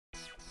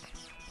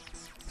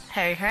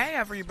Hey,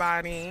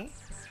 everybody.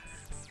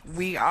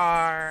 We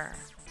are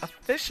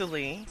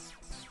officially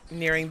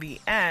nearing the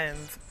end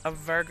of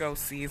Virgo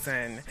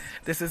season.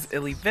 This is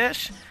Illy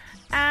Vish,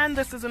 and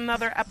this is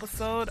another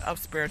episode of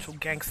Spiritual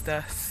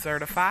Gangsta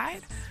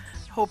Certified.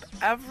 Hope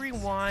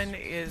everyone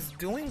is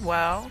doing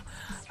well.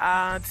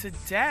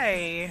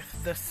 Today,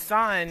 the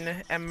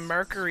Sun and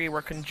Mercury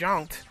were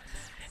conjunct,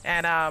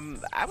 and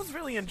I was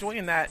really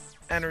enjoying that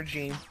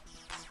energy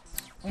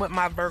with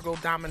my Virgo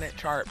dominant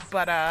chart.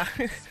 But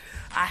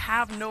I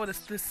have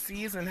noticed this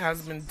season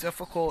has been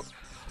difficult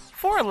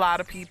for a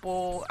lot of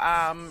people.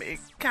 It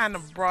kind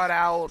of brought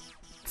out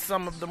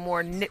some of the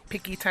more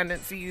nitpicky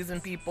tendencies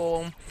in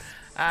people,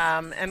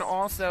 and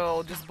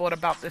also just brought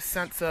about this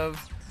sense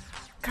of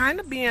kind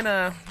of being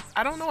I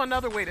don't know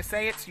another way to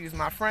say it, to use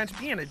my French,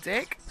 being a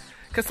dick.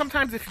 Because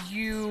sometimes if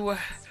you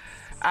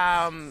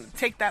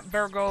take that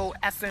Virgo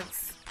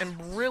essence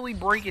and really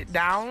break it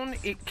down,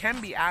 it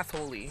can be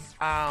assholey,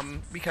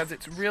 because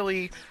it's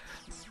really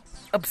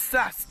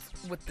obsessed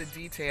with the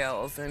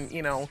details. And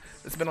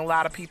there's been a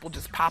lot of people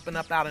just popping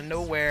up out of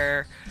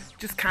nowhere,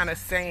 just kind of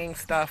saying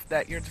stuff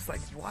that you're just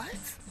like, what?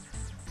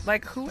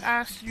 Like, who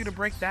asked you to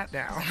break that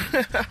down?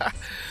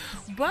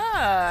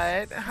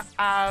 But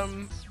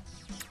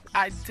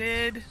I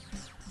did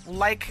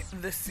like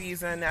this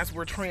season as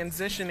we're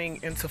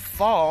transitioning into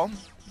fall.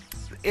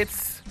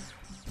 It's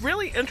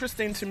really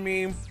interesting to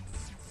me,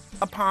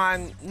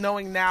 upon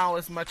knowing now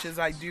as much as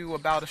I do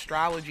about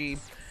astrology,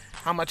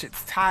 how much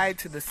it's tied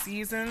to the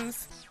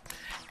seasons,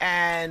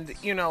 and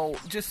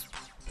just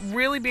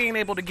really being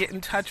able to get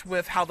in touch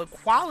with how the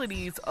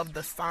qualities of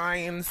the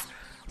signs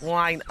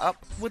line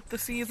up with the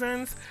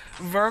seasons.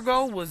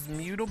 Virgo was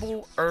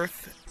mutable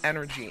earth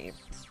energy,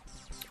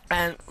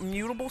 and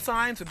mutable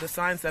signs are the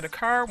signs that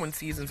occur when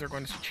seasons are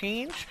going to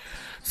change.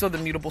 So the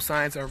mutable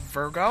signs are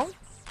Virgo,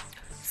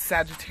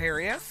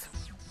 Sagittarius,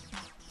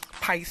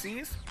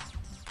 Pisces,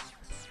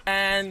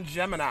 and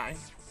Gemini.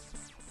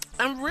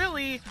 And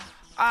really,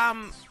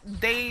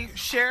 they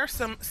share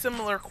some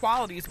similar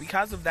qualities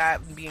because of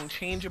that, being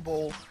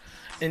changeable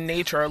in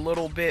nature, a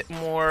little bit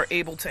more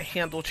able to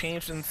handle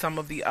change than some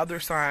of the other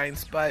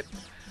signs. But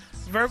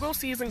Virgo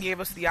season gave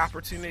us the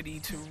opportunity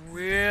to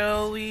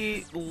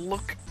really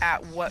look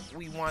at what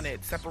we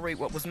wanted, separate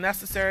what was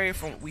necessary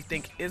from what we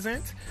think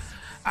isn't.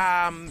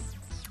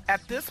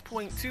 At this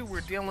point, too,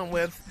 we're dealing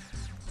with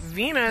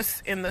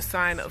Venus in the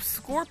sign of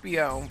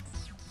Scorpio,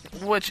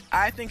 which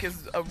I think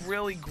is a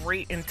really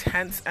great,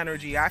 intense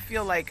energy. I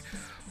feel like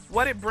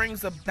what it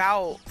brings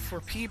about for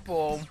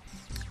people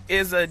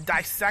is a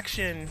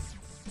dissection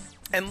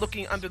and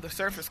looking under the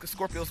surface, because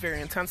Scorpio is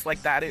very intense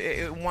like that.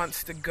 It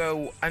wants to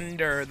go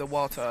under the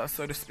water,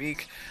 so to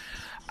speak.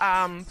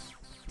 And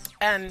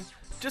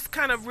just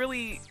kind of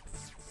really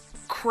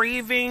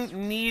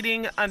craving,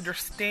 needing,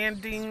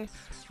 understanding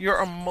your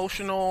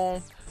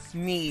emotional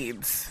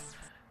needs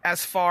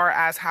as far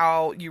as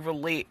how you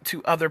relate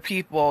to other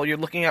people. You're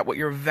looking at what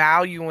you're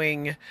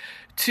valuing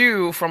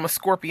too from a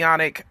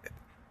scorpionic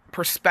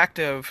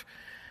perspective.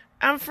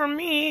 And for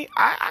me,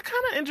 I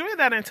kind of enjoy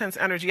that intense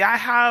energy. I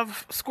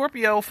have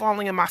Scorpio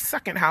falling in my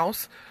second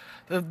house,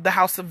 the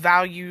house of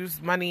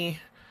values, money,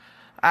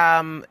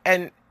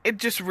 and it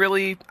just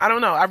really, I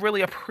don't know, I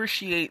really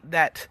appreciate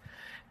that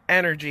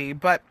energy.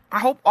 But I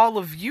hope all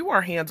of you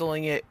are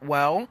handling it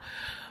well.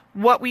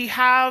 What we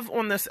have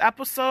on this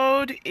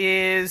episode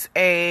is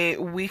a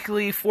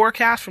weekly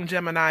forecast from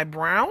Gemini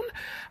Brown.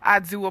 I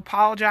do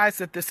apologize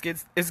that this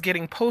is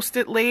getting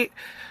posted late,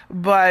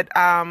 but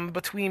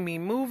between me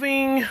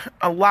moving,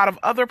 a lot of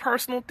other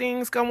personal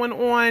things going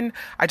on,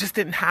 I just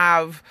didn't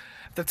have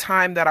the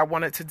time that I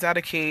wanted to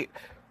dedicate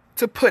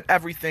to put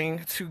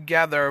everything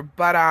together.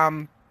 But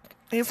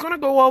he's going to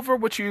go over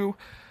what you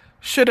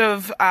should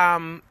have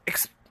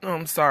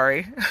I'm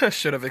sorry,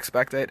 should have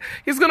expected.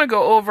 He's going to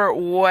go over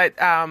what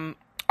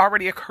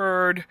already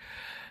occurred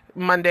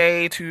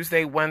Monday,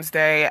 Tuesday,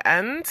 Wednesday,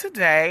 and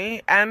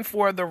today, and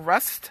for the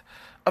rest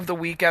of the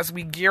week as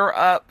we gear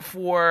up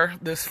for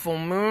this full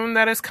moon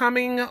that is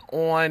coming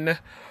on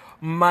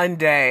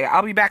Monday.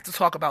 I'll be back to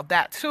talk about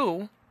that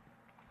too.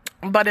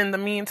 But in the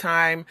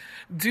meantime,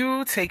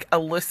 do take a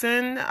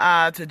listen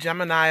to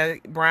Gemini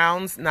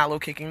Brown's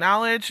Nalo Kicking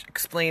Knowledge,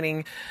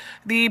 explaining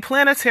the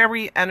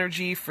planetary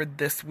energy for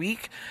this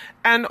week.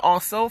 And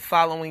also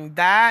following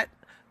that,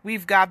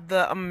 we've got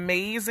the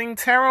amazing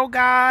tarot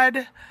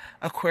god,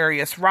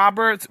 Aquarius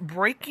Roberts,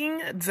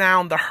 breaking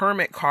down the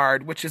Hermit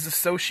card, which is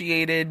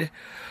associated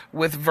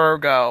with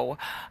Virgo.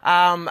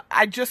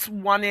 I just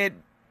wanted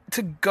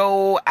to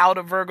go out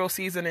of Virgo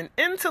season and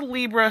into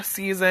Libra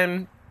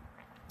season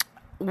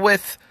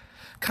with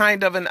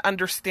kind of an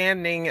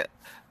understanding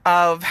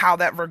of how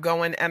that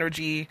Virgoan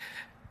energy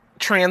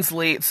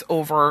translates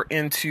over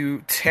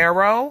into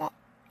tarot.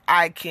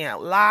 I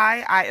can't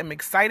lie. I am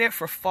excited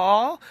for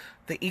fall.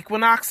 The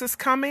equinox is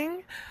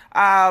coming.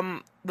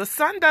 The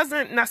sun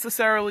doesn't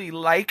necessarily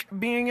like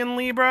being in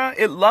Libra.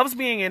 It loves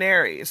being in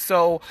Aries.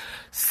 So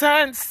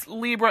since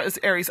Libra is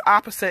Aries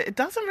opposite, it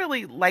doesn't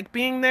really like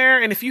being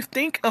there. And if you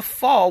think of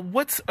fall,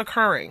 what's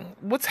occurring?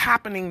 What's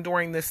happening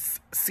during this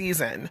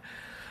season?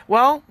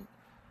 Well,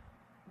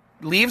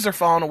 leaves are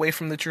falling away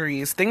from the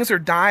trees. Things are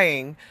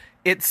dying.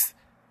 It's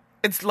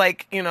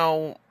like,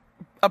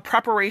 a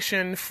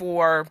preparation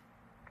for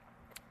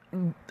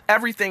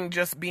everything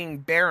just being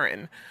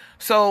barren.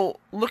 So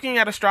looking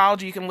at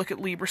astrology, you can look at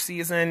Libra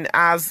season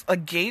as a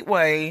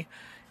gateway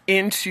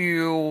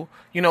into,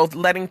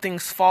 letting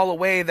things fall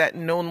away that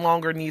no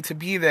longer need to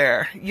be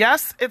there.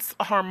 Yes, it's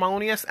a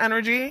harmonious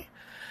energy.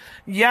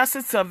 Yes,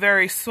 it's a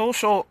very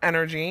social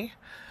energy.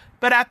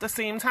 But at the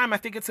same time, I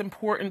think it's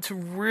important to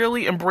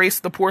really embrace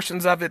the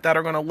portions of it that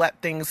are going to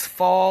let things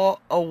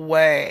fall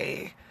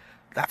away.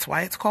 That's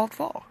why it's called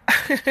fall.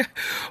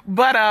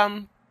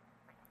 But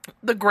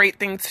the great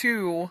thing,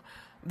 too,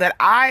 that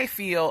I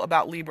feel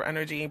about Libra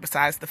energy,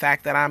 besides the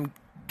fact that I'm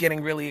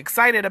getting really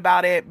excited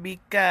about it,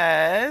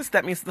 because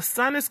that means the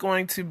sun is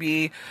going to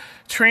be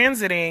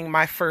transiting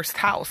my first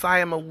house. I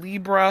am a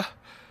Libra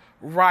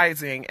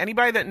rising.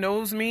 Anybody that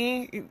knows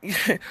me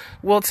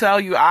will tell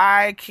you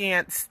I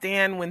can't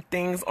stand when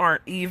things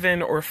aren't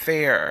even or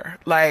fair.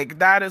 Like,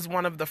 that is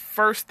one of the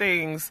first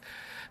things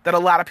that a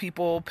lot of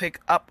people pick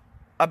up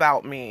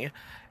about me.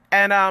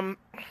 And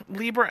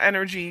Libra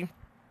energy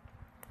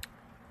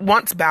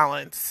wants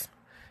balance.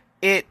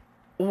 It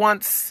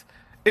rules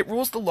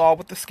the law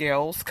with the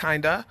scales,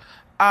 kinda.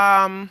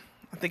 I'm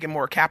thinking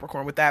more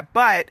Capricorn with that,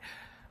 but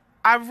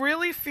I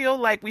really feel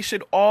like we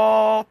should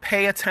all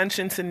pay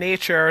attention to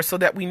nature so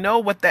that we know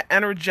what the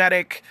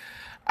energetic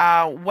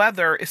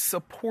weather is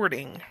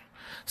supporting.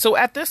 So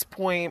at this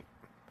point,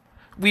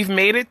 we've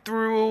made it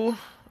through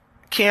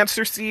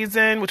Cancer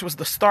season, which was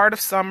the start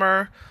of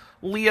summer,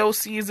 Leo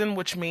season,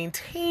 which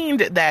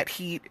maintained that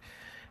heat,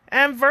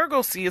 and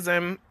Virgo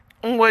season,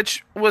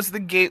 which was the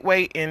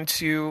gateway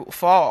into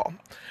fall.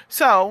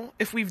 So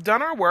if we've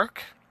done our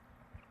work,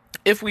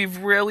 if we've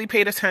really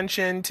paid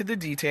attention to the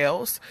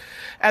details,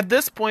 at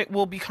this point,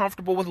 we'll be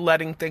comfortable with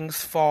letting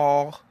things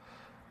fall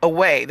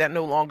away that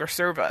no longer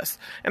serve us.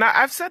 And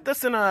I've said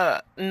this in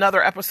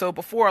another episode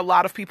before. A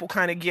lot of people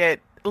kind of get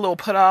a little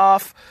put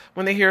off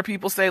when they hear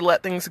people say,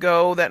 let things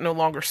go that no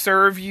longer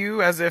serve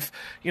you, as if,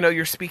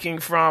 you're speaking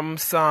from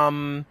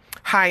some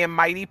high and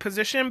mighty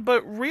position.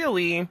 But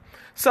really,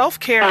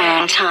 self-care.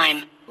 Moon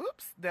time.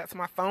 Oops, that's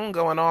my phone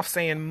going off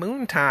saying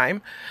moon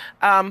time.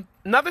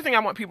 Another thing I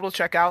want people to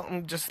check out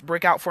and just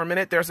break out for a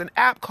minute, there's an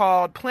app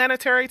called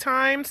Planetary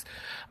Times.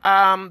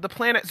 The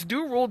planets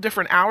do rule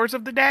different hours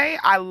of the day.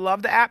 I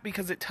love the app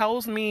because it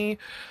tells me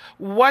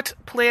what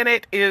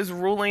planet is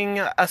ruling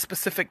a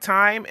specific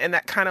time, and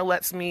that kind of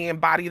lets me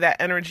embody that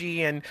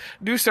energy and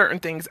do certain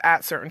things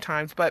at certain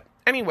times. But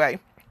anyway,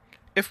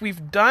 if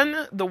we've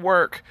done the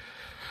work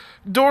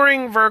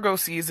during Virgo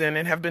season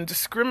and have been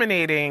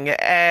discriminating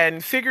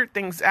and figured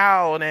things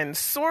out and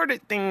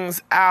sorted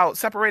things out,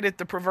 separated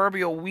the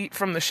proverbial wheat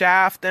from the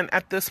chaff, then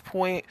at this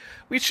point,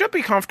 we should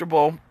be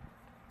comfortable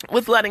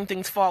with letting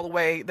things fall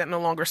away that no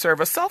longer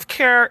serve us.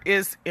 Self-care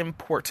is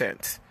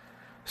important.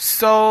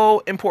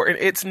 So important.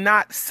 It's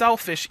not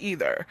selfish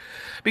either,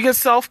 because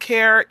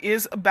self-care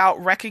is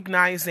about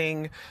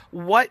recognizing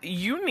what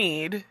you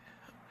need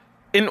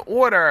in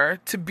order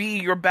to be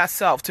your best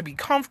self, to be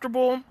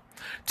comfortable,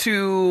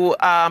 to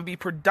be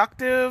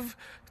productive,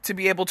 to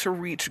be able to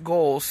reach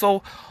goals.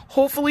 So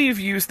hopefully you've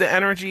used the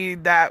energy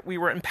that we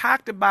were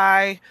impacted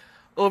by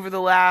over the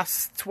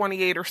last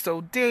 28 or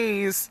so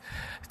days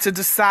to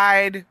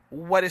decide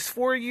what is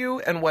for you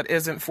and what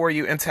isn't for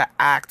you, and to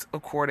act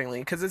accordingly,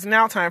 because it's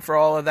now time for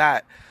all of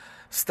that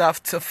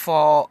stuff to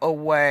fall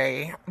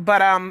away.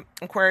 But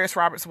Aquarius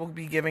Roberts will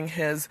be giving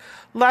his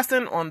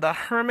lesson on the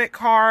Hermit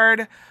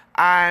card.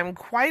 I'm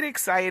quite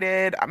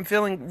excited. I'm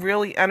feeling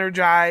really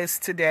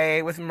energized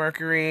today with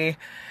Mercury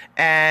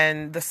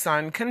and the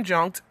Sun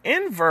conjunct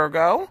in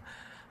Virgo.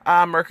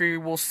 Mercury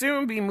will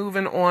soon be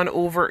moving on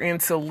over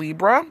into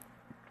Libra,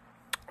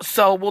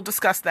 so we'll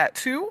discuss that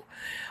too.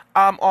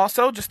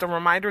 Also, just a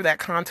reminder, that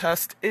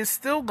contest is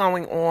still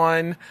going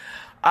on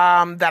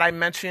that I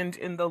mentioned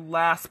in the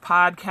last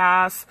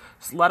podcast.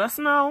 Just let us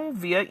know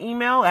via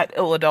email at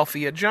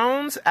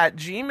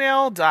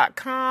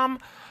philadelphiajones@gmail.com.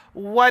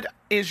 What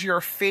is your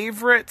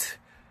favorite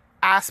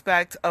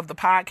aspect of the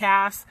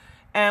podcast?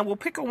 And we'll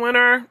pick a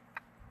winner.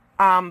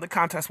 The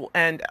contest will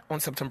end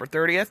on September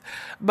 30th,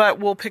 but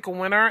we'll pick a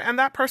winner, and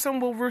that person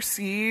will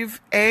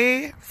receive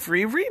a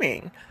free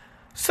reading.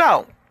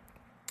 So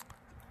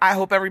I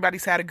hope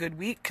everybody's had a good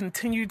week.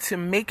 Continue to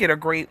make it a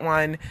great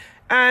one.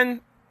 And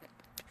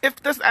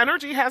if this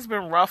energy has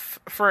been rough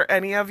for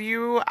any of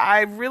you,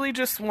 I really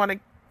just want to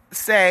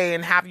say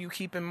and have you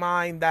keep in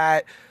mind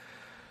that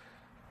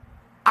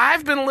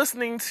I've been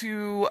listening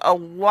to a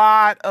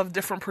lot of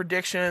different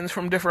predictions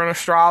from different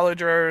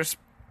astrologers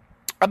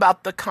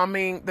about the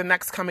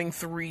next coming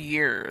 3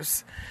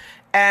 years.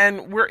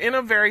 And we're in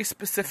a very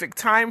specific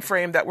time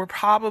frame that we're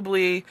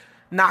probably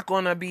not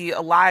going to be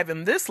alive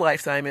in this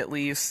lifetime, at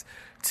least,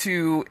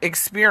 to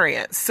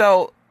experience.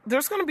 So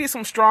there's going to be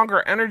some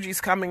stronger energies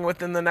coming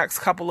within the next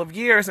couple of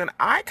years. And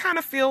I kind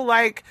of feel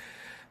like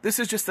this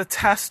is just a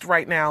test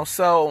right now.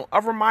 So a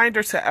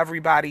reminder to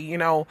everybody,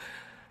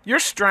 your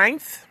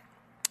strength,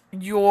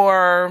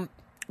 your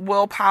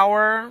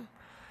willpower,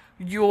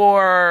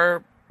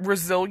 your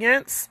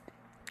resilience,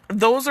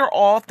 those are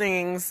all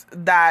things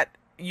that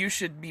you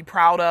should be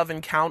proud of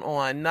and count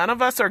on. None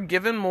of us are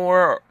given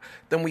more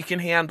than we can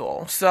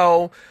handle.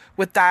 So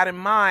with that in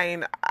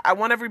mind, I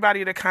want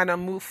everybody to kind of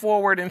move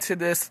forward into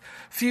this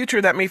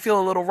future that may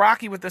feel a little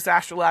rocky with this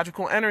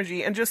astrological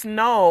energy, and just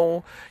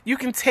know you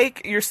can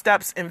take your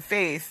steps in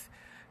faith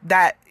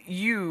that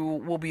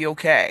you will be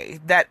okay,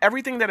 that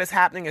everything that is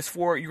happening is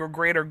for your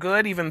greater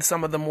good, even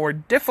some of the more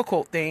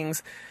difficult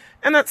things,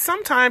 and that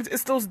sometimes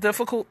it's those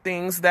difficult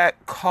things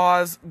that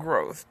cause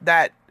growth,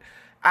 that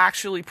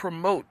actually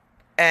promote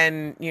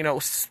and,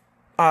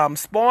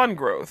 spawn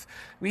growth.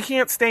 We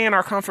can't stay in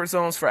our comfort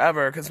zones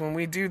forever, because when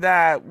we do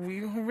that,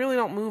 we really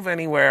don't move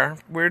anywhere.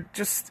 We're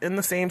just in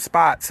the same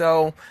spot.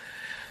 So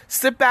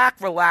sit back,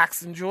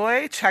 relax,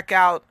 enjoy. Check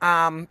out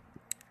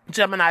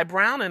Gemini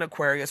Brown and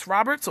Aquarius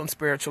Roberts on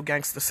Spiritual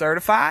Gangster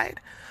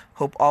Certified.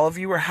 Hope all of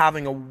you are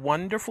having a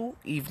wonderful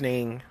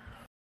evening.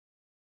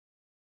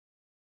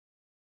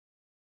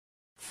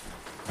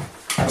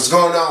 What's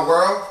going on,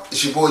 world?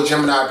 It's your boy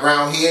Gemini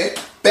Brown here,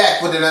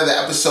 back with another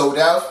episode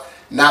of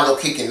Nalo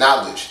Kicking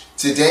Knowledge.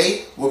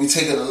 Today, we'll be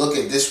taking a look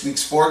at this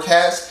week's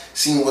forecast,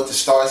 seeing what the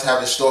stars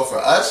have in store for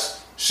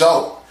us.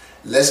 So,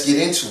 let's get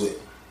into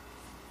it.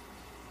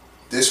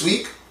 This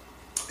week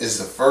is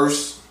the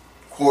first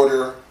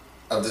quarter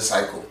of the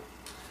cycle.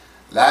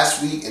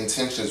 Last week,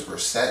 intentions were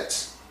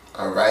set,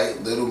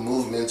 alright? Little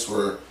movements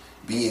were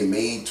being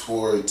made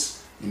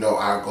towards,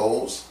 our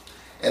goals.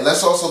 And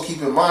let's also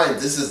keep in mind,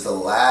 this is the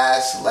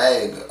last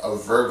leg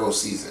of Virgo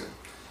season.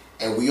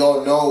 And we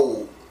all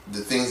know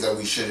the things that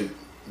we should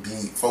be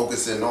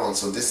focusing on.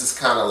 So this is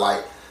kind of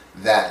like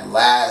that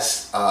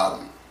last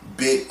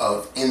bit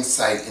of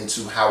insight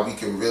into how we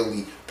can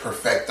really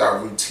perfect our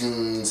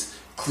routines,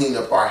 clean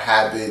up our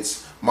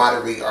habits,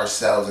 moderate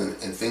ourselves,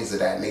 and things of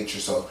that nature.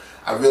 So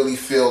I really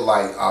feel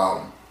like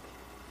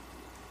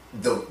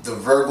the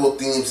Virgo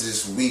themes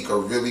this week are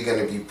really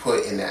going to be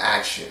put into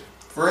action.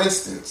 For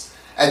instance,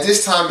 at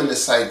this time in the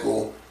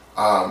cycle,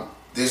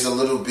 there's a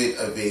little bit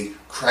of a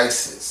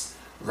crisis.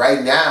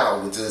 Right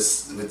now, with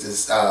this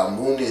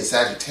moon in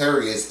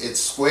Sagittarius, it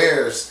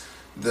squares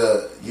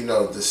the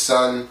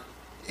sun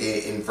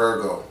in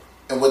Virgo.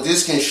 And what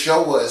this can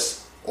show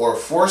us or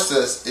force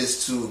us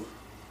is to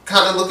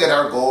kind of look at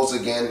our goals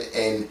again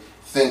and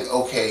think,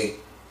 okay,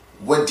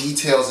 what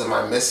details am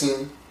I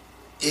missing?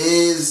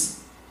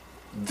 Is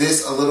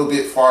this a little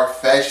bit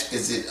far-fetched?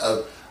 Is it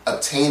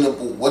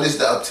obtainable? What is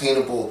the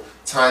obtainable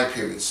time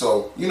period?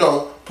 So,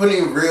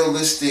 putting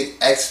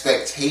realistic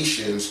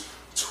expectations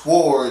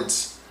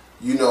towards,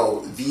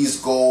 these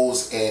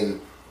goals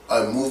and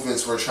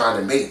movements we're trying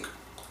to make.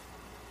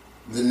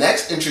 The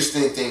next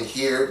interesting thing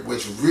here,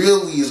 which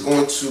really is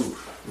going to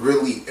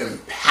really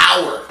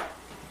empower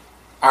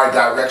our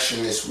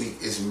direction this week,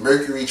 is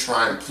Mercury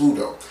trine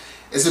Pluto.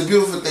 It's a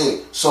beautiful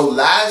thing. So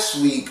last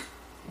week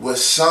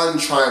was Sun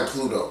trine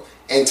Pluto.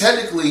 And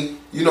technically,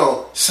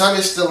 Sun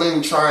is still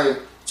in trine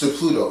to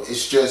Pluto.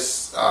 It's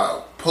just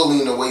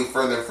pulling away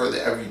further and further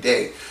every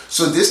day.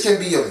 So this can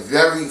be a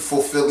very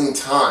fulfilling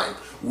time.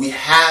 We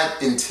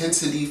have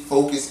intensity,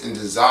 focus, and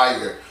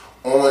desire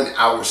on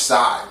our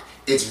side.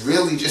 It's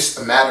really just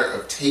a matter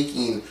of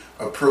taking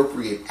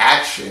appropriate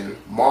action,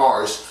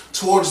 Mars,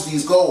 towards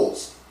these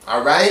goals.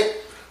 All right?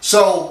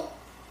 So,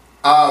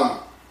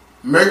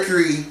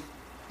 Mercury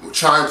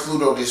trine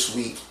Pluto this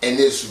week, and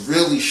this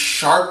really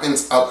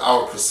sharpens up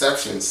our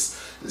perceptions,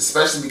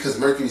 especially because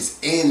Mercury's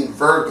in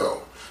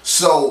Virgo.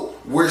 So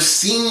we're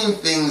seeing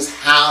things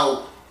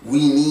how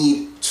we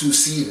need to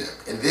see them,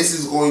 and this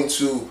is going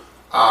to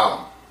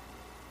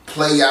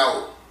play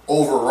out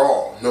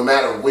overall, no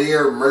matter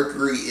where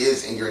Mercury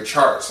is in your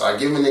chart. So I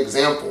give an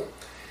example.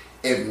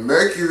 If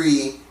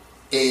Mercury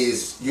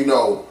is,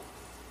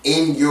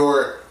 in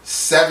your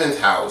 7th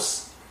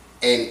house,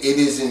 and it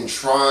is in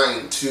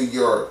trine to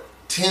your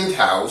 10th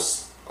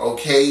house,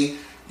 okay,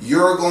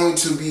 you're going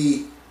to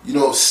be,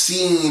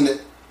 seeing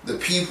the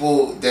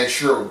people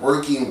that you're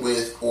working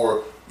with,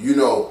 or,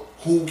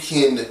 who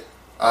can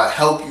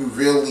help you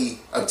really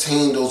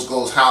obtain those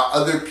goals, how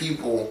other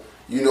people,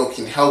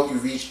 can help you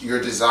reach your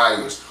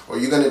desires, or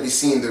you're going to be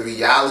seeing the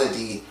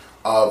reality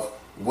of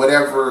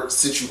whatever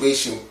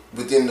situation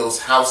within those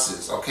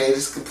houses, okay?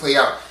 This could play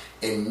out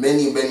in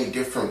many, many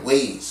different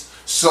ways.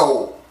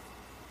 So,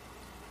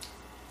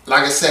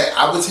 like I said,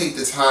 I would take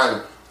the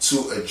time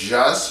to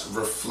adjust,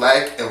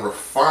 reflect, and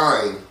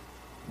refine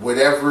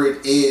whatever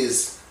it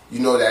is,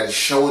 that is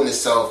showing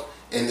itself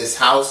in this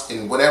house,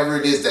 and whatever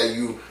it is that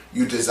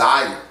you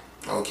desire,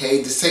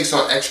 okay? This takes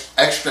on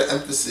extra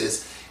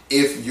emphasis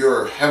if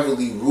you're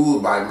heavily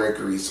ruled by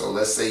Mercury. So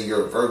let's say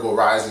you're Virgo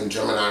rising,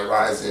 Gemini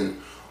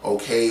rising,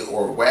 okay,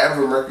 or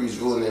wherever Mercury's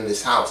ruling in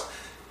this house,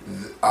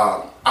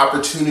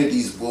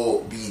 opportunities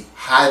will be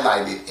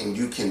highlighted, and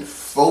you can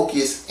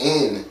focus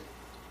in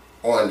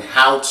on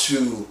how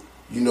to,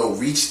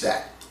 reach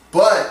that.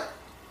 But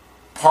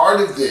part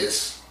of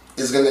this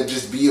is going to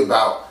just be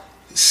about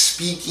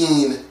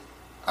speaking,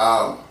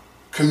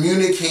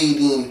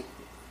 communicating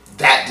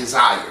that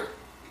desire.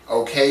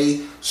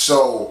 Okay?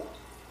 So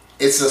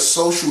it's a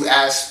social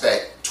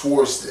aspect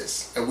towards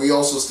this. And we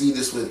also see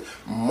this with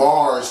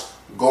Mars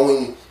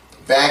going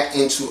back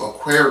into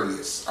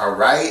Aquarius.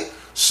 Alright?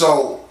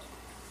 So,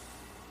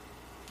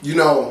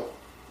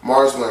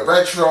 Mars went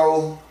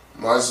retro,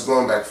 Mars is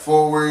going back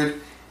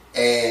forward,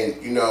 and,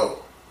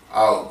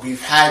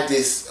 we've had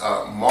this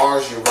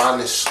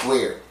Mars-Uranus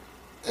square,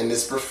 and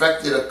it's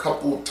perfected a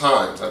couple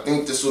times. I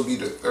think this will be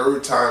the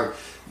third time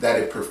that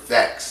it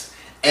perfects.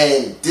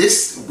 And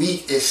this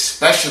week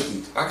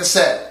especially, like I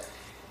said,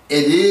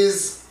 it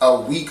is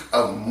a week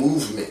of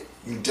movement.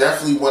 You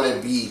definitely want to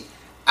be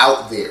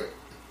out there.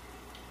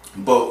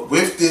 But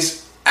with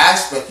this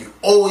aspect, you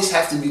always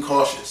have to be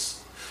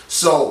cautious.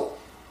 So,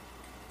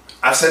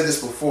 I've said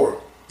this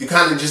before, you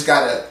kind of just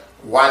got to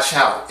watch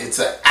out. It's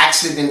an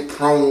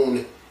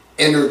accident-prone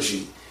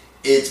energy.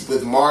 It's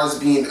with Mars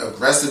being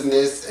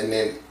aggressiveness and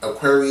then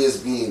Aquarius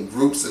being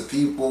groups of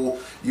people.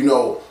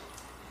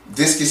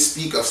 This can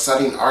speak of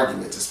sudden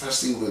arguments,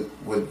 especially with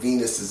what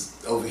Venus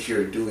is over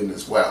here doing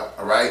as well.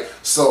 All right?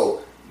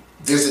 So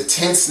there's a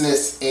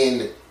tenseness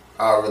in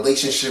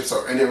relationships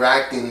or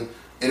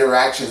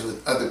interactions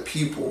with other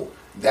people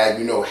that,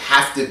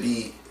 have to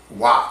be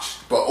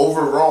watched. But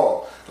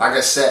overall, like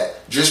I said,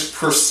 just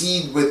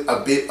proceed with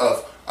a bit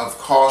of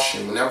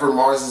caution. Whenever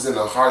Mars is in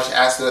a harsh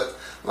aspect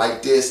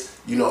like this,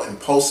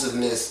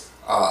 impulsiveness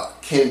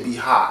can be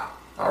high.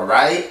 All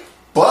right?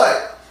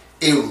 But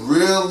it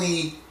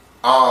really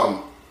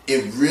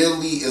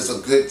is a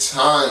good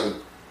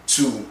time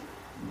to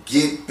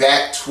get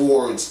back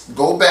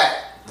go back,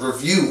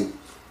 review,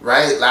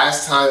 right?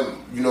 Last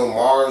time,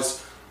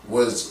 Mars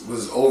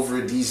was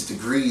over these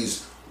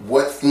degrees,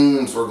 what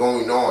themes were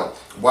going on,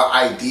 what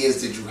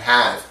ideas did you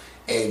have,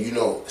 and,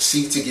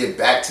 seek to get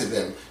back to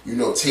them,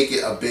 take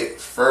it a bit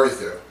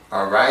further,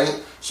 all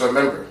right? So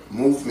remember,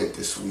 movement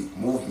this week,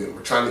 movement.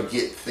 We're trying to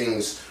get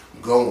things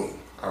going,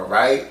 all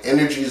right?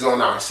 Energy is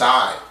on our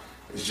side.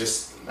 It's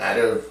just a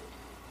matter of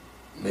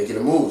making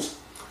the moves.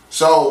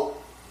 So,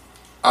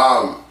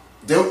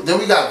 then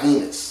we got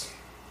Venus.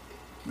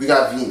 We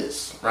got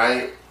Venus,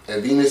 right?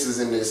 And Venus is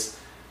in this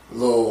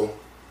little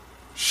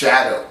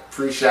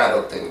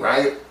pre-shadow thing,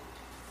 right?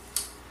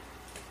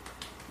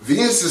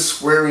 Venus is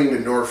squaring the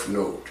North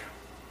Node.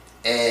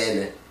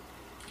 And,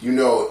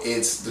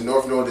 it's the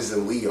North Node is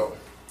in Leo.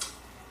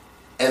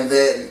 And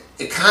then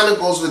it kind of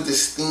goes with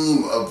this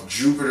theme of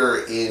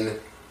Jupiter in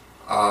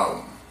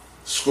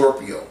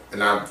Scorpio.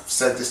 And I've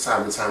said this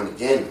time and time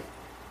again,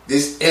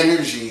 this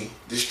energy,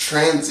 this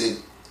transit,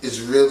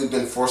 has really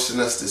been forcing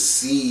us to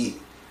see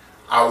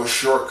our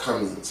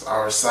shortcomings,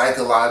 our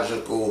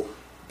psychological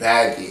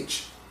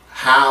baggage,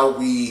 how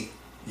we,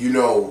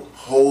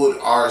 hold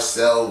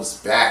ourselves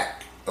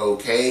back,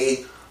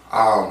 okay?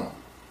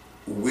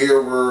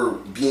 Where we're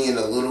being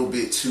a little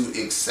bit too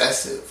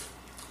excessive.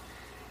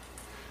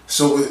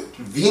 So with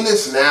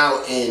Venus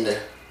now in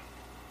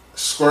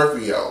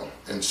Scorpio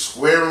and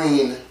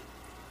squaring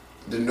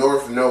the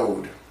North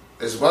Node,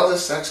 as well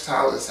as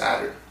sextile and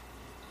Saturn,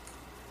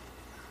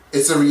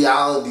 it's a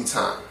reality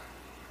time.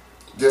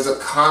 There's a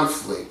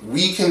conflict.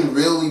 We can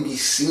really be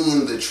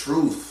seeing the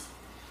truth,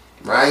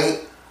 right,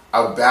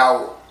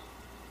 about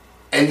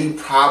any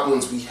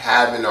problems we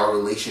have in our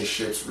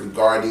relationships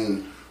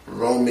regarding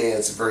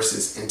romance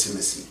versus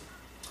intimacy.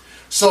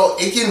 So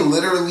it can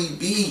literally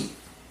be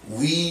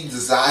we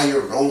desire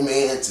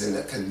romance and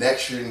a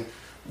connection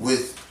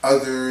with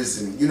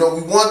others, and we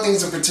want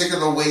things a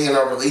particular way in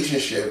our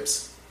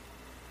relationships,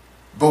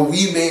 but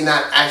we may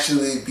not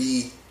actually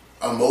be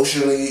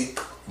emotionally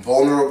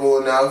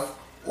vulnerable enough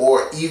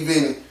or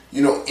even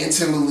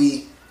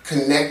intimately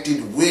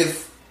connected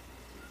with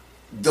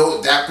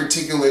that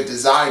particular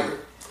desire.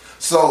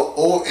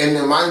 So, and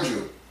then mind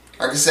you,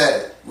 like I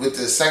said, with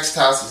the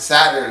sextiles to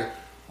Saturn,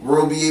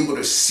 we'll be able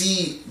to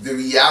see the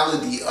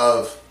reality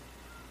of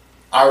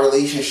our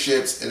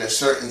relationships in a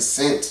certain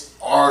sense.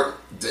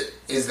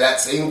 Is that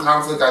same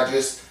conflict I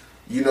just,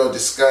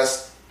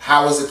 discussed,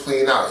 how is it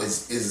playing out?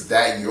 Is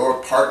that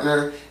your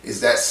partner? Is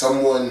that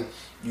someone,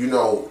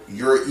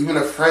 you're even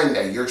a friend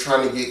that you're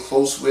trying to get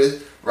close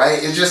with,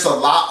 right? It's just a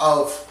lot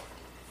of,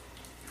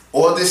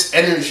 all this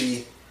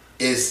energy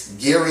is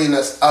gearing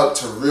us up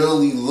to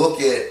really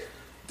look at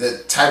the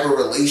type of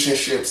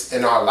relationships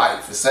in our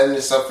life. It's setting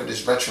us up for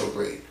this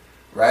retrograde,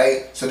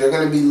 right? So there are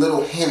going to be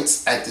little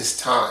hints at this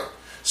time.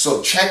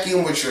 So check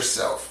in with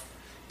yourself.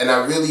 And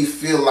I really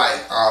feel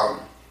like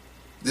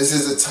this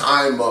is a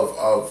time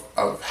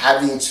of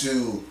having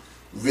to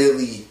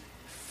really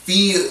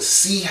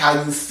see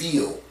how you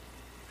feel.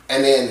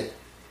 And then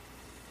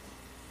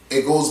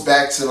it goes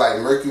back to like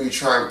Mercury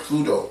trine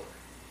Pluto.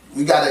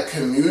 We got to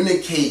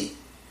communicate,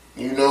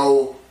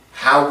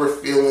 how we're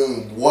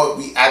feeling, what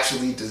we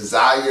actually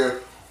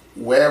desire,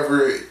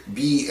 wherever it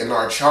be in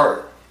our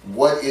chart.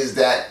 What is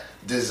that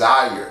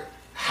desire?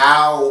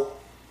 How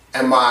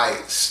am I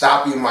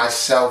stopping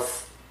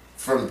myself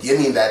from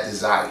getting that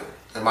desire?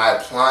 Am I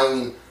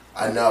applying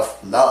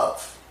enough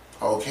love?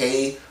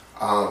 Okay?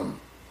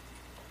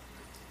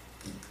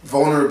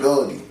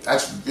 Vulnerability.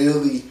 That's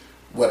really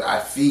what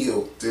I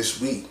feel this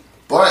week.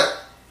 But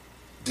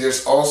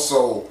there's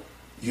also,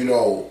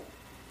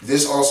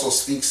 this also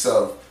speaks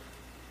of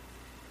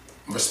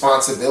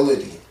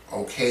responsibility,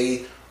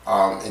 okay?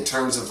 In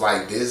terms of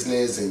like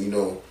business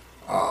and,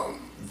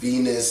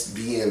 Venus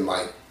being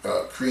like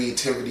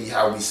creativity,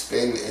 how we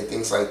spend and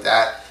things like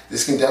that.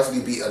 This can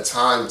definitely be a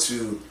time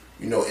to,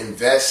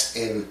 invest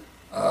in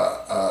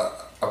a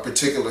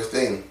particular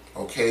thing,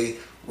 okay?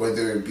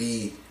 Whether it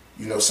be,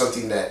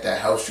 something that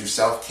helps you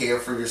self-care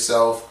for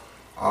yourself,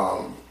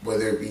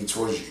 whether it be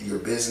towards your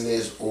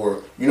business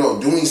or,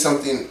 doing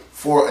something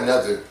for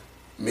another,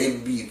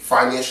 maybe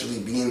financially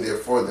being there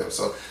for them.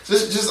 So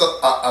just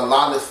a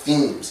lot of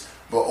themes,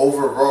 but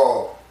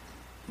overall,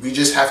 we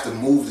just have to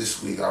move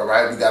this week, all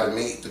right? We got to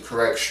make the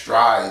correct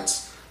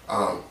strides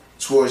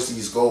towards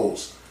these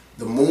goals.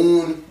 The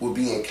moon will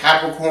be in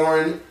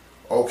Capricorn,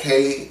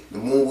 okay? The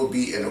moon will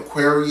be in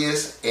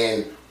Aquarius,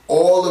 and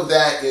all of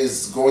that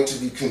is going to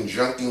be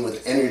conjuncting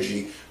with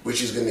energy,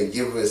 which is going to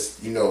give us,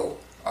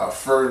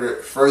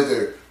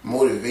 further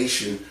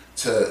motivation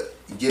to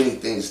getting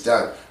things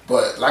done.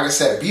 But like I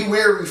said, be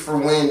wary for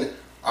when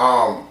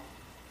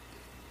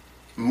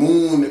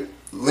moon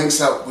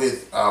links up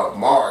with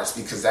Mars,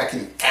 because that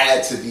can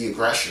add to the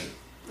aggression,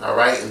 all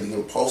right, and the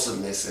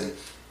impulsiveness. And,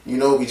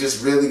 we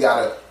just really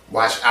got to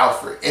watch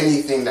out for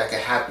anything that can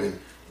happen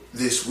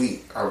this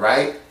week, all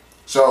right?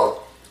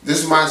 So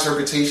this is my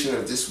interpretation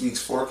of this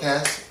week's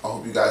forecast. I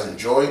hope you guys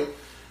enjoyed.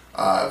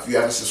 If you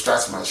haven't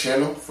subscribed to my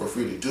channel, feel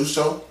free to do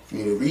so. If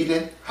you need a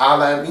reading,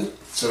 holla at me.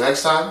 Till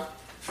next time,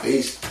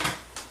 peace.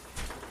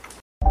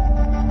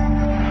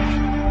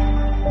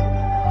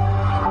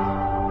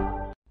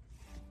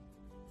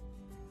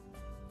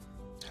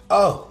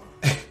 Oh,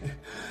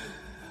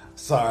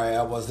 sorry,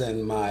 I was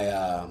in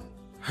my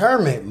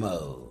hermit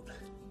mode.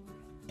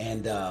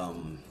 And I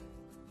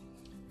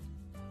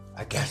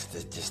guess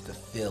just the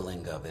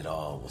feeling of it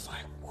all was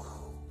like,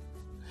 whoa.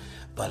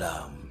 But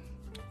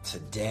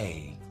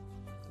today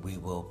we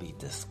will be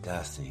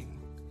discussing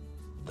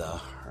the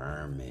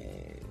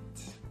Hermit.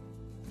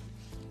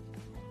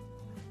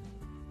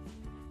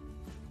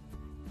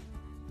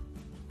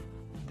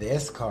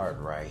 This card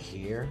right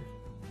here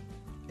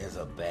is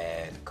a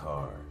bad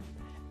card.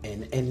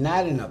 And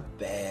not in a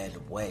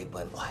bad way,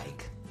 but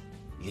like,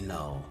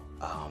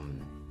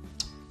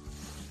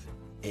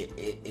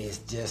 it is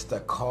just a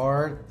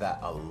card that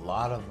a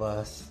lot of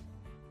us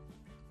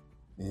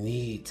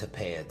need to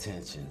pay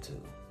attention to.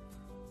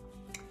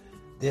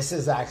 This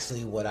is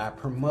actually what I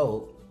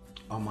promote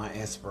on my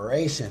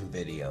inspiration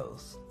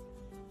videos,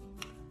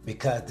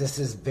 because this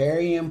is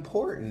very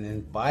important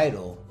and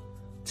vital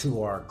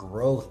to our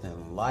growth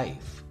in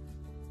life.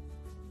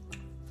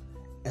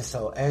 And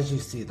so as you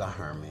see the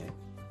Hermit,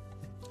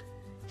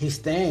 he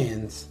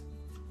stands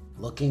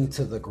looking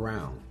to the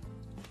ground.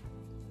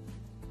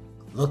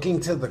 Looking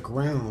to the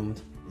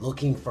ground,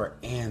 looking for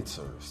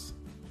answers.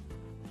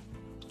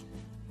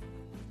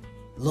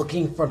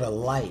 Looking for the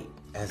light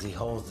as he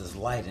holds his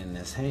light in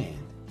his hand.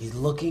 He's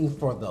looking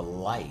for the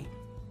light.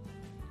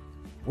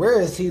 Where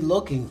is he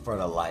looking for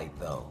the light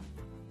though?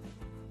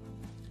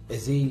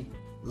 Is he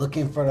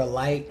looking for the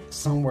light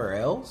somewhere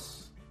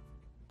else?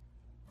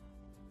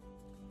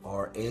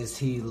 Or is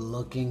he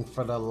looking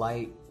for the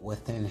light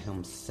within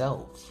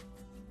himself?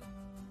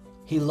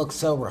 He looks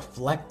so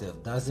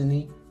reflective, doesn't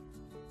he?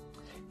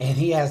 And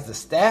he has the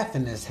staff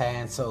in his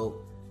hand, so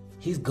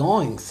he's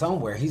going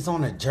somewhere. He's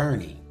on a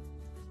journey.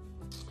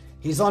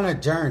 He's on a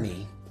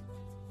journey,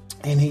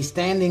 and he's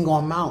standing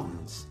on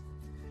mountains.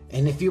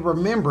 And if you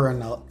remember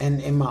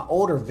in my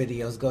older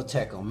videos, go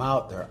check them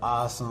out. They're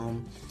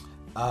awesome.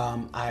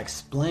 I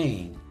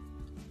explain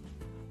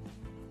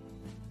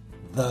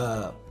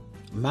the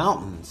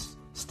mountains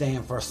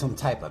stand for some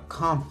type of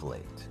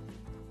conflict.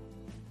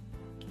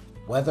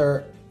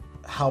 Whether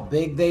how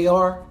big they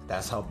are,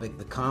 that's how big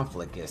the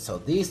conflict is. So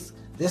this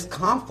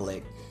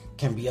conflict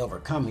can be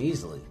overcome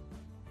easily.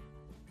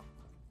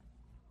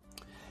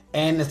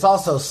 And it's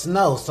also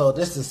snow, so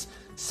this is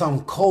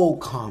some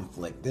cold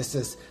conflict. This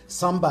is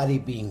somebody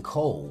being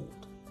cold,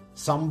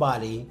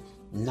 somebody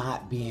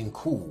not being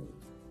cool.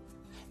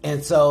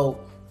 And so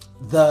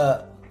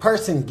the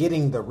person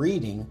getting the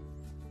reading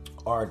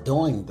or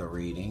doing the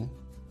reading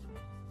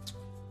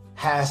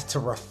has to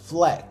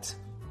reflect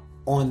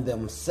on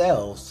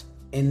themselves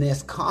in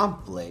this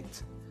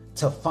conflict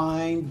to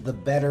find the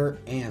better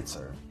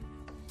answer.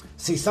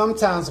 See,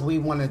 sometimes we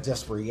want to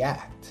just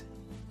react.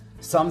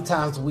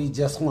 Sometimes we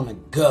just want to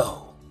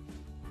go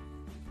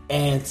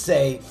and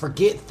say,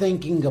 forget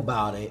thinking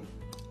about it.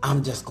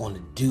 I'm just going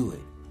to do it.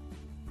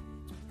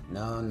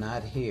 No,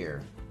 not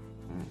here.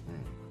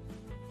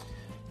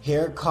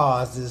 Here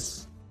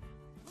causes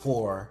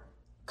for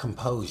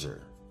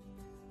composure.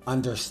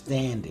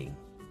 understanding,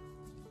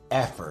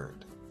 effort.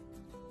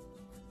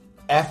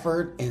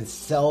 Effort and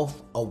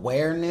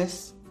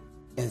self-awareness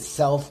and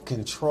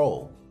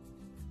self-control.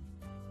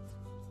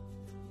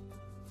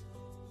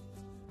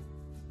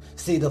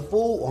 See, the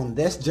fool on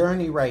this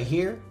journey right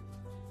here,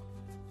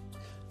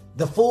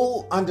 the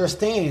fool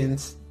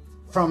understands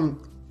from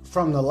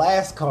the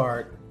last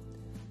card,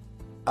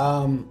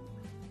 from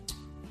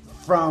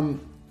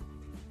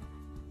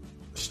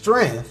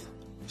strength,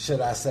 should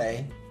I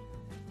say,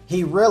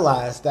 he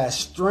realized that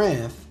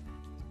strength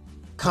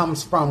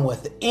comes from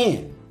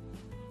within.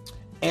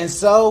 And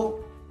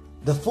so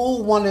the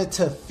fool wanted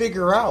to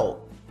figure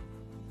out,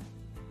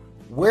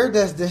 where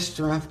does this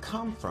strength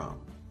come from?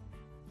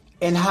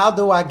 And how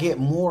do I get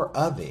more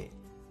of it?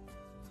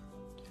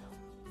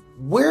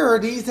 Where are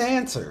these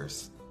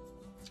answers?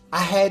 I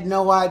had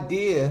no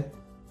idea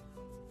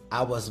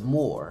I was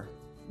more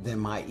than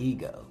my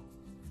ego.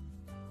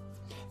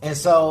 And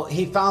so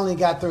he finally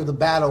got through the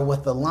battle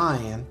with the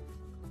lion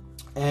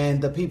and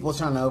the people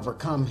trying to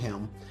overcome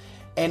him.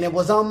 And it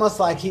was almost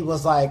like he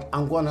was like,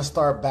 I'm going to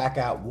start back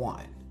at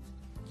one.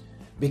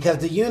 Because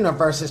the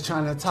universe is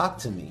trying to talk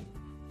to me.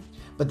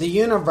 But the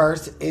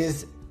universe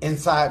is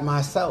inside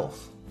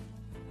myself.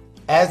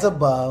 As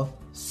above,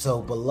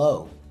 so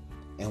below.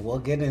 And we'll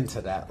get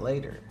into that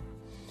later.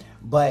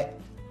 But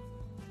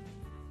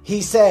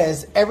he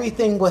says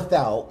everything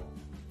without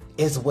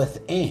is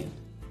within.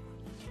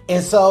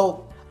 And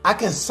so I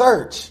can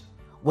search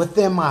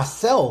within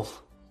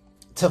myself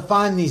to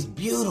find these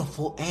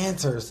beautiful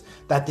answers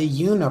that the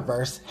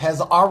universe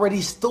has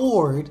already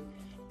stored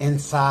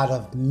inside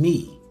of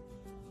me.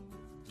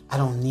 I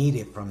don't need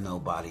it from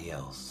nobody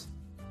else.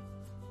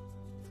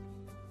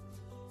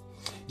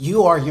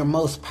 You are your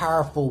most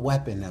powerful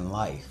weapon in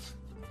life.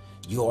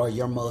 You are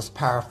your most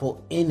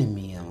powerful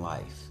enemy in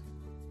life.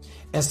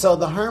 And so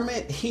the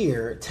hermit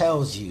here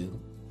tells you,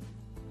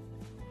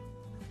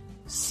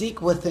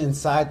 seek within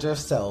inside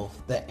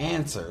yourself the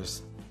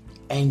answers,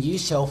 and you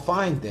shall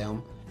find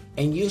them,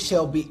 and you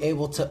shall be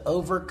able to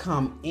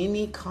overcome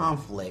any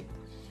conflict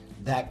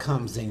that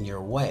comes in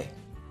your way.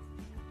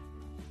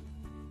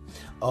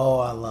 Oh,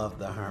 I love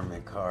the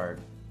hermit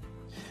card.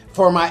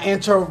 For my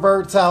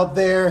introverts out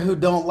there who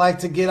don't like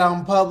to get out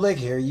in public,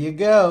 here you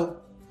go.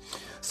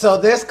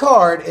 So this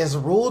card is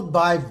ruled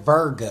by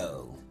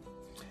Virgo.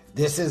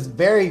 This is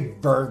very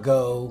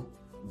Virgo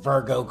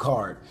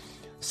card.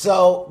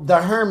 So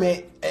the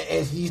hermit,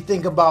 if you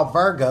think about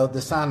Virgo,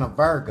 the sign of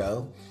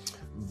Virgo,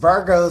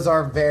 Virgos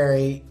are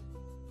very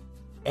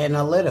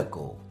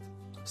analytical.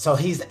 So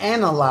he's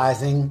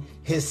analyzing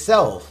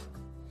himself.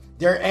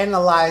 They're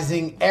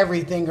analyzing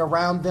everything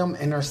around them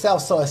and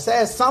herself. So it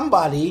says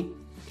somebody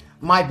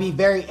might be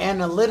very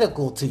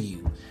analytical to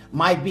you,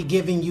 might be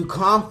giving you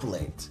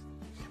conflict,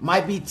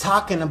 might be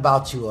talking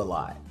about you a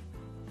lot,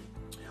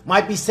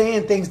 might be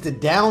saying things to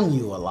down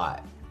you a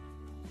lot.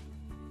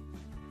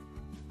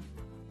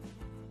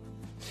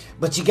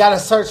 But you got to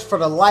search for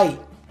the light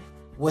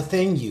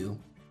within you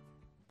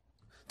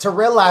to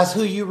realize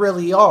who you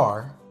really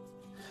are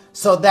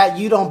so that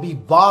you don't be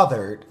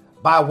bothered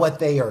by what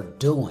they are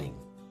doing.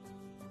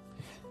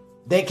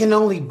 They can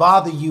only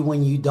bother you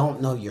when you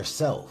don't know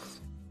yourself.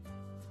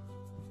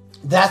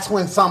 That's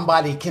when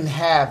somebody can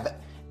have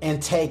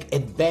and take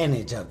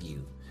advantage of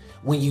you.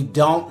 When you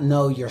don't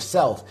know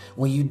yourself.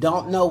 When you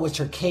don't know what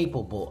you're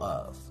capable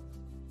of.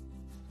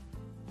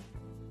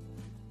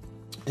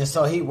 And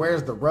so he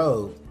wears the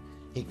robe.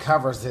 He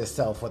covers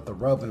himself with the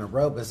robe, and the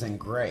robe is in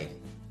gray.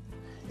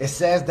 It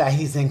says that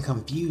he's in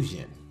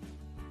confusion.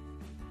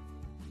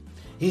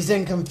 He's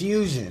in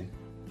confusion.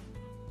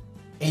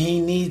 And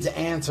he needs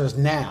answers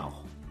now.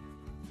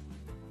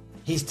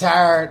 He's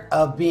tired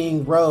of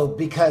being robed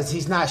because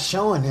he's not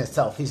showing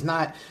himself. There's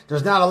not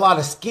a lot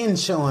of skin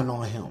showing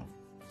on him.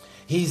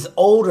 He's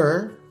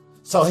older,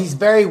 so he's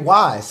very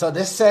wise. So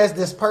this says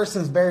this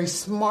person's very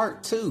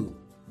smart too.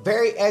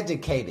 Very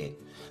educated.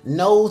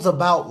 Knows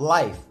about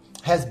life.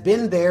 Has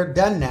been there,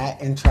 done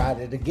that, and tried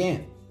it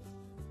again.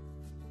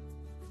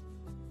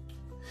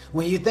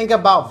 When you think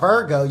about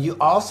Virgo, you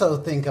also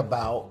think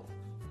about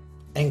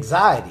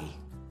anxiety.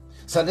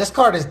 So this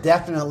card is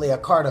definitely a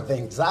card of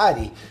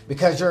anxiety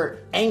because you're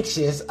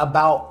anxious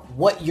about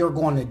what you're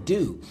going to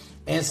do.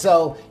 And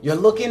so you're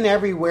looking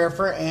everywhere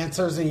for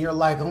answers and you're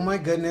like, oh my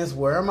goodness,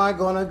 where am I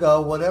going to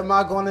go? What am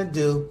I going to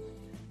do?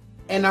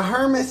 And the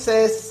hermit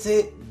says,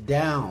 sit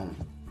down.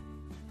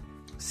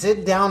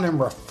 Sit down and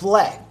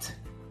reflect.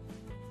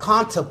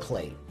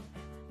 Contemplate.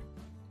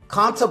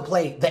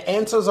 Contemplate. The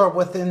answers are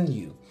within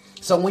you.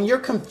 So when you're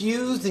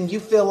confused and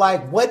you feel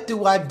like, what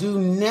do I do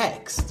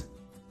next?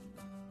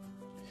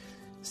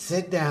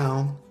 Sit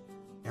down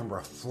and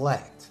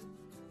reflect.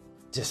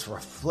 Just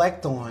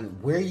reflect on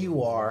where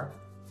you are,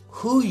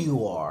 who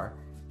you are,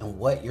 and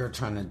what you're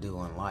trying to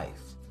do in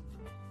life.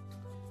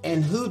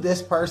 And who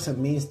this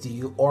person means to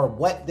you, or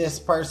what this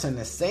person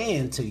is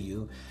saying to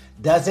you,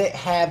 does it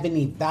have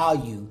any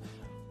value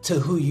to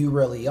who you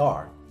really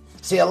are?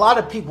 See, a lot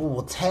of people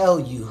will tell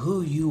you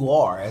who you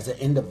are as an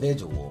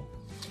individual.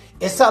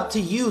 It's up to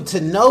you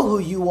to know who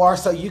you are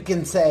so you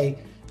can say,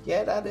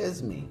 Yeah, that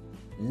is me.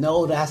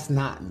 No, that's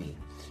not me.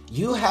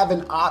 You have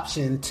an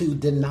option to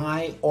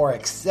deny or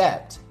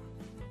accept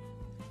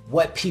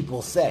what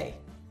people say.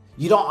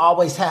 You don't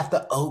always have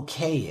to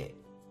okay it.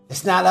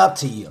 It's not up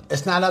to you.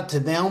 It's not up to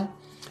them.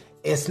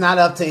 It's not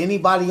up to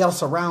anybody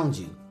else around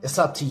you. It's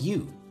up to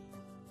you.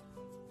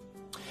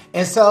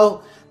 And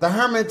so the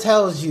Hermit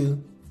tells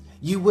you,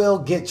 you will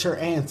get your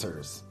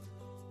answers,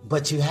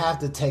 but you have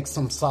to take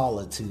some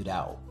solitude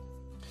out.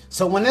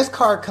 So when this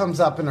card comes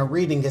up in a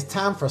reading, it's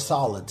time for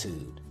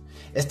solitude.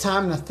 It's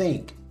time to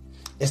think.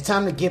 It's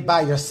time to get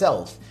by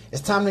yourself.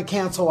 It's time to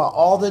cancel out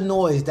all the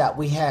noise that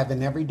we have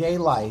in everyday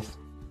life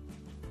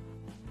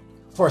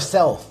for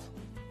self.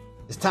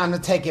 It's time to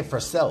take it for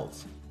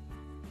self.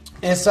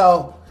 And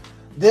so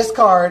this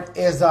card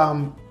is,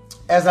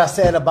 as I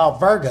said about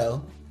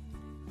Virgo,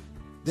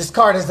 this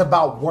card is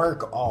about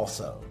work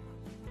also.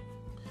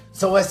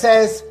 So it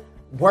says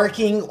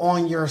working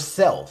on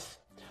yourself,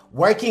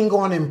 working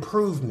on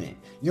improvement.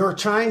 You're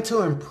trying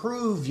to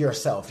improve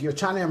yourself. You're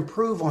trying to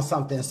improve on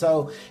something.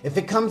 So if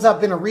it comes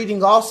up in a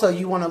reading also,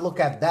 you want to look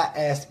at that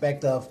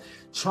aspect of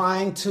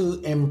trying to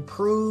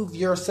improve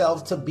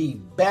yourself to be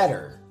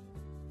better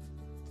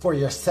for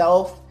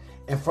yourself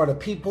and for the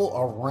people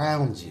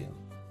around you.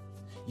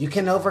 You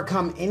can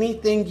overcome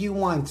anything you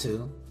want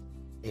to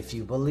if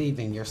you believe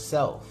in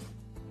yourself.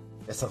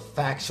 It's a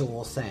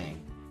factual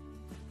saying.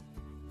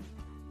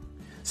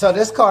 So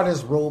this card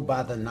is ruled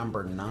by the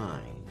number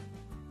 9.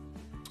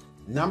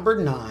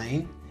 Number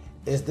 9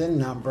 is the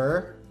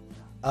number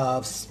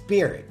of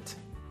spirit.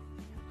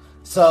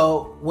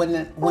 So when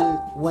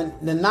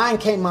the 9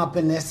 came up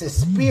in this, is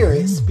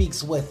spirit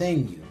speaks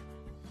within you.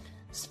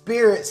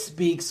 Spirit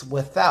speaks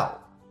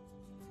without.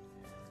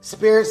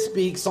 Spirit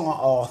speaks on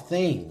all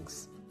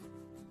things.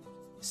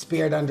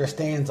 Spirit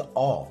understands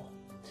all.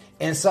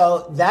 And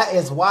so that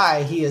is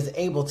why he is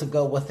able to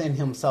go within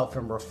himself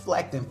and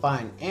reflect and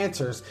find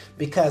answers,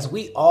 because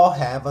we all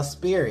have a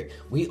spirit.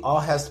 We all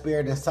have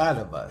spirit inside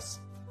of us.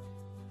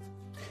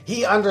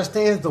 He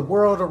understands the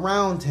world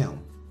around him.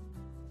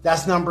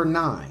 That's number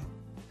 9.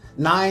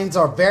 9s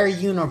are very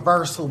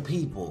universal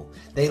people.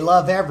 They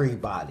love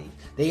everybody.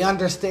 They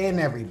understand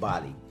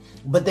everybody.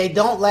 But they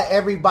don't let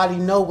everybody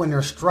know when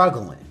they're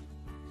struggling.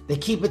 They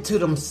keep it to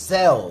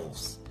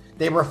themselves.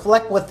 They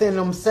reflect within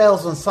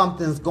themselves when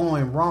something's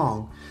going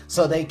wrong,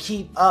 so they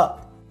keep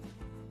up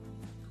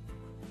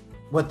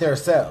with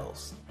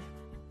themselves.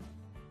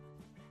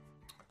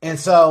 And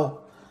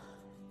so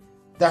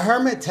the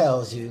Hermit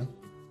tells you,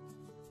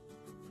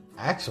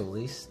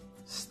 actually,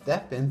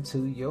 step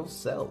into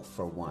yourself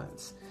for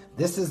once.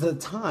 This is a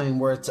time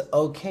where it's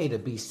okay to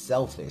be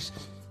selfish,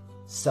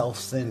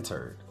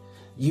 self-centered.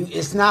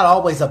 It's not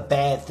always a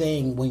bad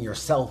thing when you're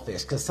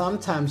selfish, because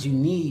sometimes you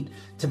need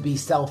to be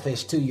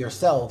selfish to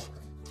yourself,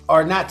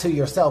 or not to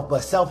yourself,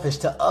 but selfish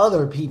to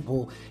other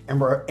people,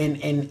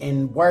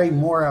 and worry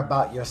more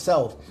about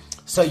yourself,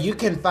 so you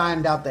can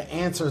find out the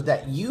answers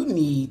that you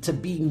need to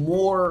be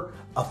more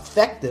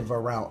effective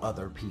around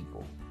other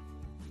people.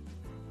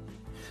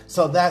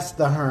 So that's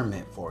the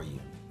Hermit for you.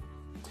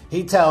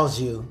 He tells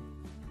you,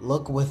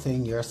 look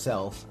within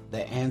yourself.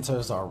 The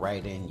answers are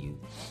right in you.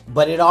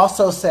 But it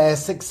also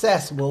says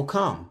success will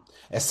come.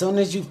 As soon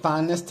as you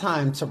find this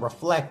time to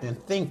reflect and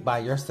think by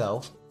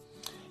yourself,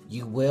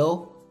 you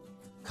will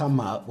come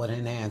up with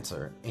an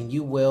answer and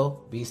you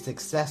will be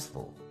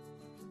successful.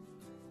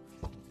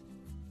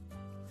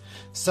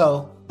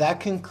 So that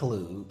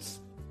concludes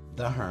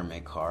the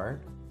Hermit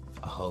card.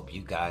 I hope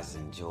you guys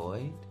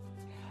enjoyed,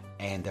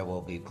 and there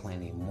will be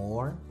plenty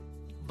more.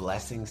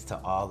 Blessings to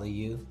all of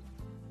you.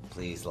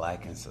 Please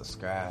like and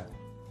subscribe.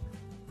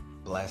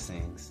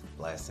 Blessings,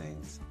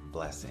 blessings,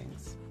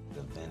 blessings.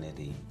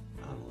 Divinity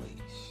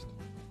Unleashed.